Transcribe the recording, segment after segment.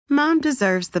Mom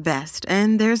deserves the best,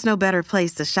 and there's no better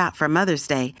place to shop for Mother's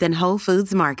Day than Whole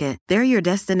Foods Market. They're your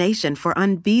destination for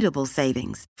unbeatable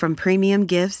savings, from premium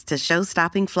gifts to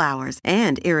show-stopping flowers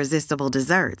and irresistible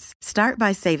desserts. Start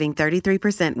by saving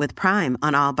 33% with Prime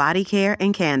on all body care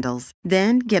and candles.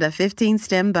 Then get a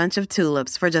 15-stem bunch of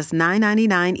tulips for just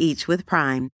 $9.99 each with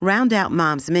Prime. Round out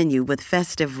Mom's menu with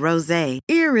festive rosé,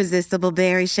 irresistible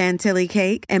berry chantilly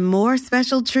cake, and more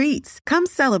special treats. Come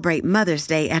celebrate Mother's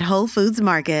Day at Whole Foods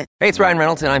Market. Hey, it's Ryan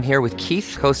Reynolds, and I'm here with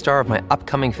Keith, co-star of my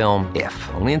upcoming film, If,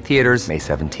 only in theaters May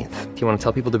 17th. Do you want to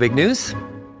tell people the big news?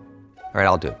 All right,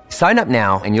 I'll do it. Sign up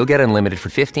now and you'll get unlimited for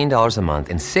 $15 a month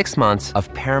and 6 months of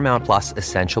Paramount Plus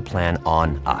Essential Plan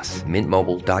on us.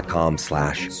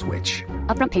 MintMobile.com/switch.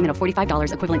 Upfront payment of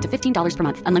 $45 equivalent to $15 per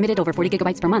month. Unlimited over 40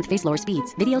 gigabytes per month. Face lower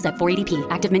speeds. Videos at 480p.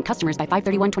 Active Mint customers by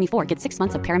 531.24 get 6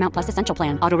 months of Paramount Plus Essential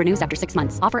Plan. Auto renews after 6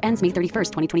 months. Offer ends May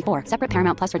 31st, 2024. Separate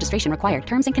Paramount Plus registration required.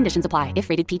 Terms and conditions apply if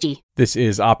rated PG. This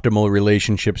is Optimal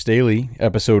Relationships Daily,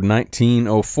 episode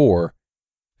 1904,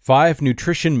 5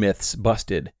 Nutrition Myths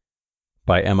Busted,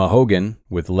 by Emma Hogan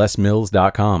with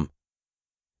LesMills.com.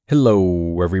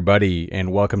 Hello, everybody,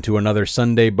 and welcome to another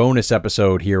Sunday bonus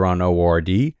episode here on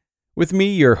ORD, with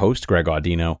me, your host, Greg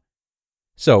Audino.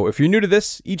 So, if you're new to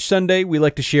this, each Sunday we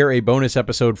like to share a bonus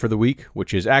episode for the week,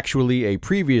 which is actually a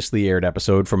previously aired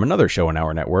episode from another show in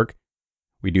our network.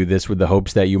 We do this with the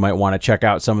hopes that you might want to check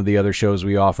out some of the other shows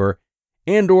we offer,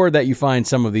 and or that you find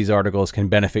some of these articles can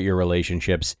benefit your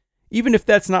relationships, even if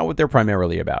that's not what they're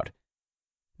primarily about.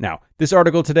 Now, this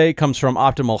article today comes from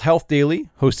Optimal Health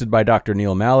Daily, hosted by Dr.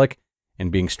 Neil Malik,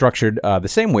 and being structured the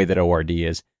same way that ORD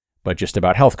is, but just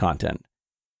about health content.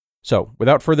 So,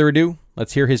 without further ado,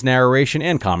 let's hear his narration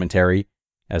and commentary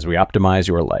as we optimize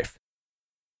your life.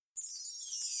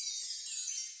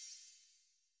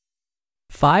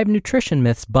 5 Nutrition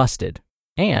Myths Busted,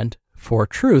 and 4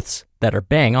 Truths That Are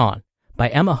Bang On, by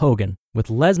Emma Hogan with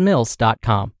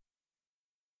LesMills.com.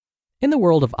 In the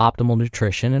world of optimal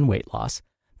nutrition and weight loss,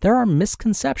 there are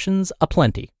misconceptions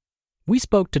aplenty. We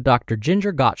spoke to Dr.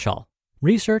 Ginger Gottschall,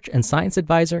 Research and Science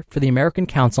Advisor for the American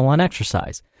Council on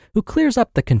Exercise, who clears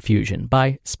up the confusion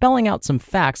by spelling out some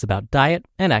facts about diet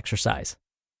and exercise.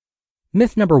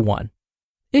 Myth number 1.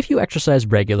 If you exercise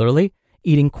regularly,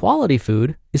 eating quality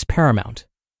food is paramount.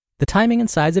 The timing and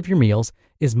size of your meals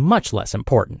is much less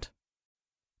important.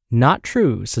 Not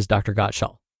true, says Dr.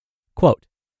 Gottschall. Quote,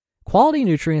 quality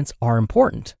nutrients are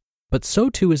important, but so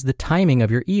too is the timing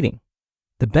of your eating.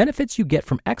 The benefits you get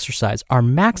from exercise are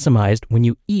maximized when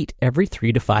you eat every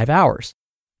 3 to 5 hours.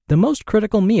 The most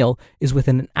critical meal is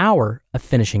within an hour of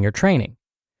finishing your training.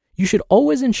 You should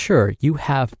always ensure you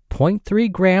have 0.3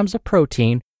 grams of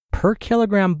protein per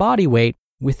kilogram body weight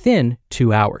within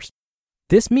 2 hours.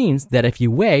 This means that if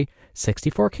you weigh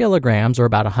 64 kilograms or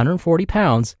about 140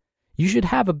 pounds, you should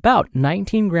have about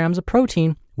 19 grams of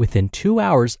protein within 2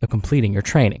 hours of completing your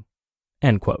training.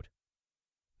 End quote.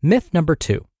 Myth number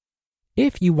 2.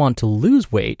 If you want to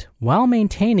lose weight while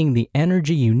maintaining the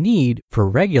energy you need for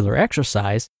regular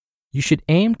exercise, you should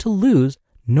aim to lose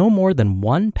no more than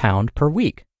 1 pound per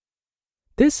week.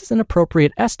 This is an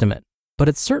appropriate estimate, but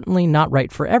it's certainly not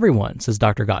right for everyone, says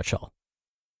Dr. Gottschall.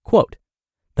 Quote,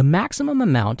 the maximum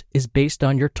amount is based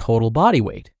on your total body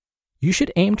weight. You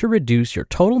should aim to reduce your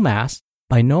total mass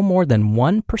by no more than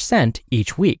 1%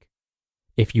 each week.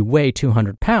 If you weigh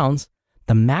 200 pounds,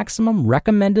 the maximum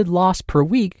recommended loss per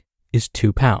week is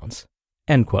 2 pounds.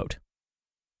 End quote.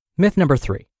 Myth number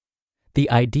 3. The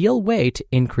ideal way to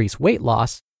increase weight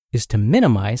loss is to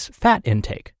minimize fat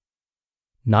intake.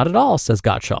 Not at all, says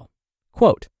Gottschall.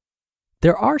 Quote,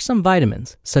 there are some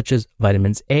vitamins, such as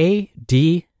vitamins A,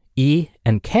 D, E,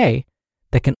 and K,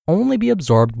 that can only be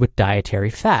absorbed with dietary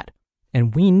fat,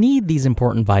 and we need these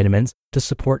important vitamins to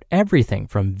support everything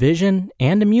from vision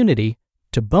and immunity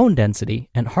to bone density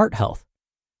and heart health.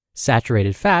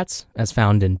 Saturated fats, as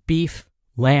found in beef,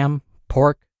 lamb,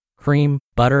 pork, cream,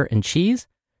 butter, and cheese,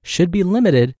 should be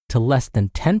limited to less than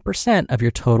 10% of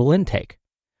your total intake.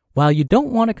 While you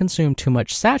don't want to consume too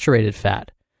much saturated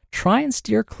fat, try and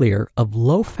steer clear of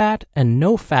low-fat and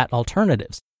no-fat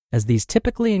alternatives, as these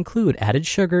typically include added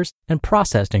sugars and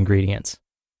processed ingredients.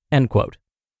 End quote.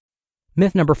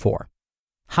 Myth number 4.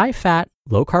 High-fat,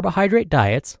 low-carbohydrate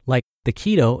diets, like the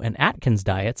keto and Atkins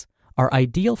diets, are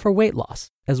ideal for weight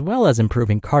loss, as well as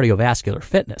improving cardiovascular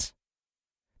fitness.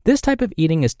 This type of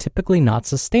eating is typically not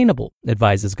sustainable,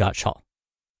 advises Gottschall.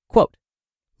 Quote,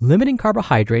 limiting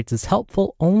carbohydrates is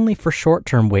helpful only for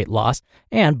short-term weight loss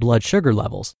and blood sugar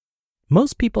levels.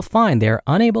 Most people find they are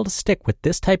unable to stick with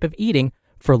this type of eating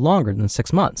for longer than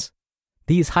 6 months.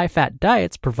 These high-fat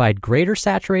diets provide greater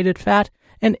saturated fat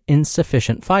and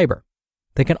insufficient fiber.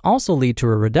 They can also lead to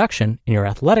a reduction in your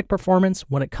athletic performance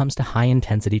when it comes to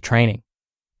high-intensity training.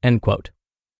 End quote.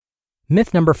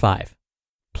 Myth number 5.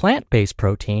 Plant-based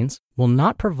proteins will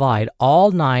not provide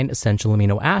all 9 essential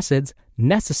amino acids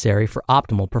necessary for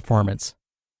optimal performance.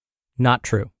 Not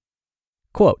true.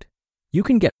 Quote, you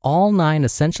can get all 9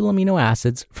 essential amino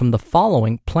acids from the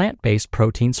following plant-based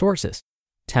protein sources: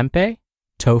 tempeh,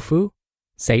 tofu,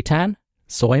 seitan,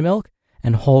 soy milk,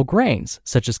 and whole grains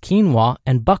such as quinoa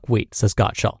and buckwheat, says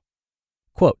Gottschall.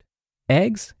 Quote,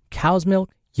 eggs, cow's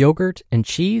milk, yogurt, and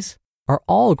cheese are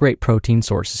all great protein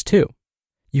sources too.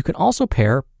 You can also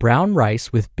pair brown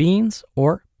rice with beans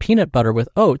or peanut butter with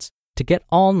oats to get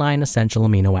all 9 essential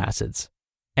amino acids.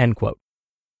 End quote.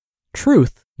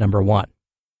 Truth number 1.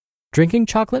 Drinking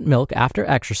chocolate milk after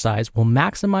exercise will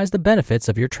maximize the benefits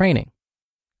of your training.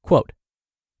 Quote,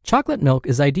 chocolate milk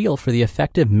is ideal for the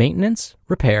effective maintenance,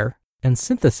 repair, and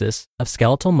synthesis of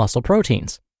skeletal muscle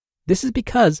proteins. This is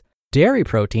because dairy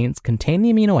proteins contain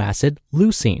the amino acid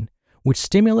leucine, which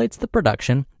stimulates the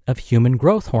production of human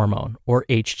growth hormone, or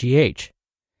HGH.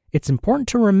 It's important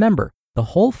to remember the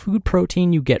whole food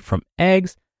protein you get from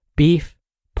eggs, beef,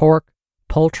 pork,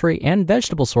 poultry, and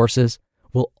vegetable sources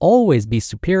will always be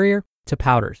superior to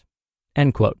powders.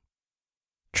 End quote.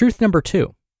 Truth number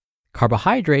 2.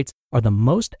 Carbohydrates are the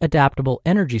most adaptable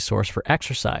energy source for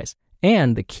exercise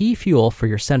and the key fuel for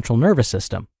your central nervous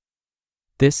system.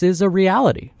 This is a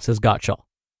reality, says Gottschall.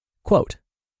 Quote,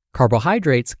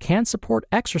 carbohydrates can support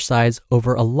exercise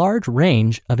over a large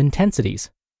range of intensities.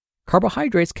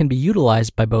 Carbohydrates can be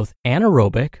utilized by both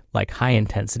anaerobic, like high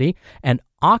intensity, and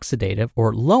oxidative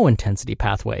or low intensity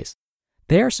pathways.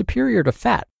 They are superior to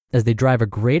fat as they drive a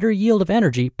greater yield of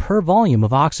energy per volume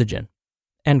of oxygen.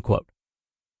 End quote.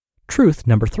 Truth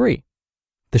number 3.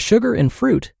 The sugar in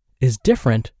fruit is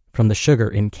different from the sugar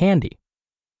in candy.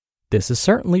 This is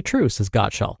certainly true, says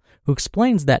Gottschall, who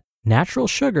explains that natural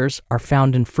sugars are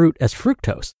found in fruit as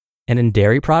fructose and in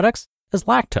dairy products as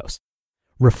lactose.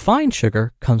 Refined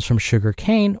sugar comes from sugar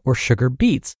cane or sugar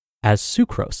beets as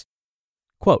sucrose.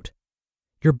 Quote,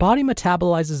 your body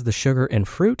metabolizes the sugar in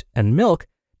fruit and milk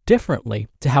differently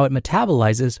to how it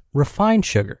metabolizes refined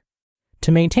sugar.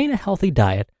 To maintain a healthy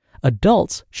diet,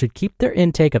 adults should keep their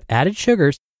intake of added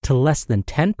sugars to less than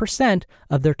 10%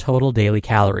 of their total daily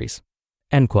calories.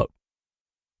 End quote.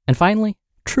 And finally,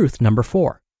 truth number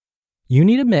 4. You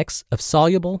need a mix of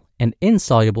soluble and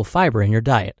insoluble fiber in your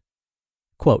diet.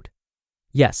 Quote,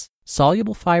 yes,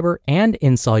 soluble fiber and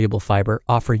insoluble fiber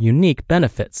offer unique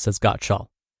benefits, says Gottschall.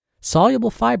 Soluble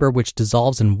fiber, which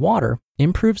dissolves in water,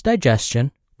 improves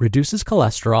digestion, reduces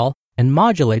cholesterol, and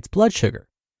modulates blood sugar.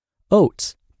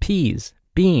 Oats, peas,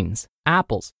 beans,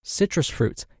 apples, citrus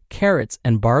fruits, carrots,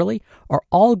 and barley are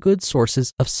all good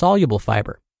sources of soluble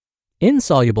fiber.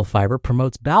 Insoluble fiber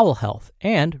promotes bowel health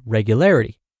and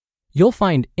regularity. You'll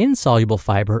find insoluble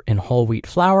fiber in whole wheat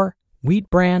flour, wheat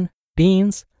bran,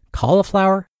 beans,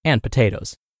 cauliflower, and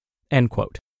potatoes. End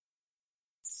quote.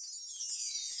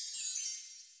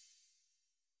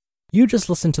 You just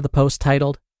listened to the post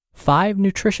titled 5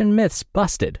 Nutrition Myths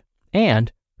Busted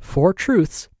and 4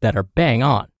 Truths That Are Bang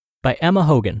On by Emma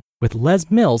Hogan with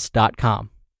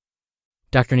lesmills.com.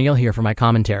 Dr. Neal here for my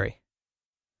commentary.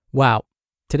 Wow,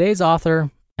 today's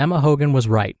author, Emma Hogan, was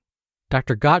right.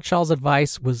 Dr. Gottschall's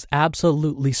advice was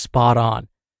absolutely spot on.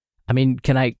 I mean,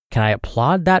 can I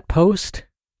applaud that post?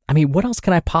 I mean, what else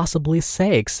can I possibly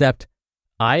say except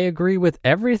I agree with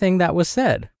everything that was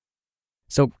said?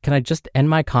 So can I just end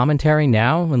my commentary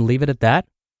now and leave it at that?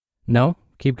 No?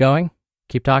 Keep going?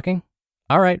 Keep talking?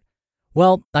 All right.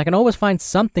 Well, I can always find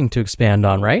something to expand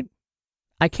on, right?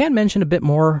 I can mention a bit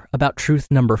more about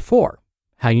truth number 4,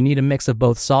 how you need a mix of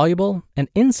both soluble and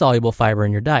insoluble fiber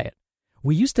in your diet.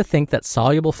 We used to think that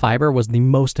soluble fiber was the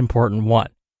most important one.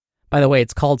 By the way,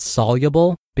 it's called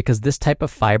soluble because this type of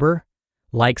fiber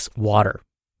likes water.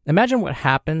 Imagine what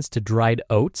happens to dried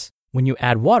oats when you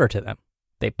add water to them.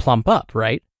 They plump up,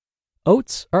 right?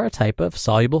 Oats are a type of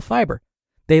soluble fiber.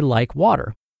 They like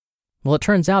water. Well, it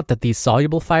turns out that these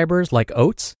soluble fibers, like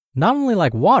oats, not only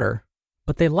like water,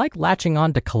 but they like latching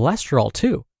on to cholesterol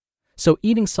too. So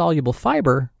eating soluble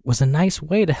fiber was a nice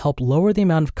way to help lower the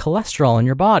amount of cholesterol in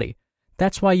your body.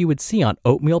 That's why you would see on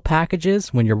oatmeal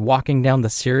packages when you're walking down the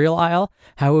cereal aisle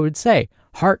how it would say,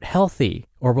 heart healthy,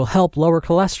 or will help lower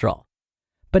cholesterol.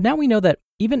 But now we know that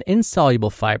even insoluble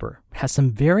fiber has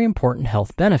some very important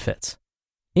health benefits.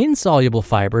 Insoluble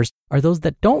fibers are those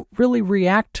that don't really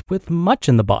react with much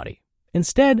in the body.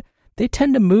 Instead, they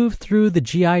tend to move through the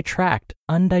GI tract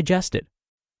undigested.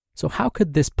 So how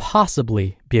could this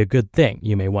possibly be a good thing,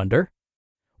 you may wonder?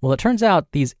 Well, it turns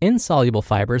out these insoluble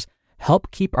fibers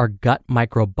help keep our gut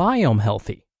microbiome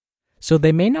healthy. So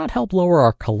they may not help lower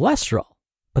our cholesterol,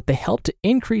 but they help to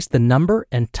increase the number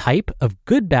and type of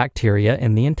good bacteria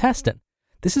in the intestine.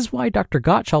 This is why Dr.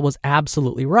 Gottschall was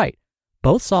absolutely right.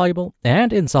 Both soluble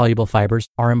and insoluble fibers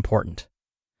are important.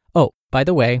 Oh, by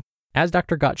the way, as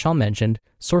Dr. Gottschall mentioned,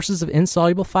 sources of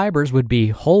insoluble fibers would be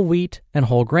whole wheat and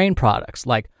whole grain products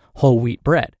like whole wheat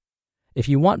bread. If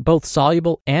you want both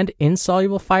soluble and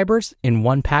insoluble fibers in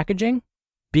one packaging,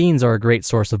 beans are a great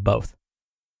source of both.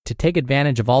 To take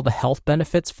advantage of all the health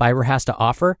benefits fiber has to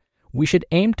offer, we should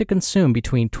aim to consume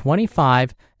between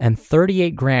 25 and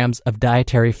 38 grams of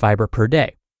dietary fiber per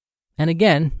day. And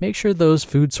again, make sure those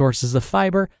food sources of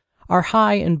fiber are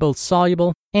high in both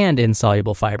soluble and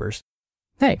insoluble fibers.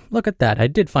 Hey, look at that. I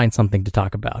did find something to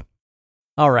talk about.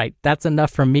 All right, that's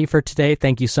enough from me for today.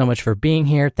 Thank you so much for being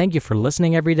here. Thank you for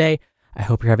listening every day. I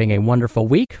hope you're having a wonderful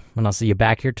week, and I'll see you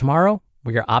back here tomorrow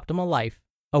where your optimal life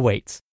awaits.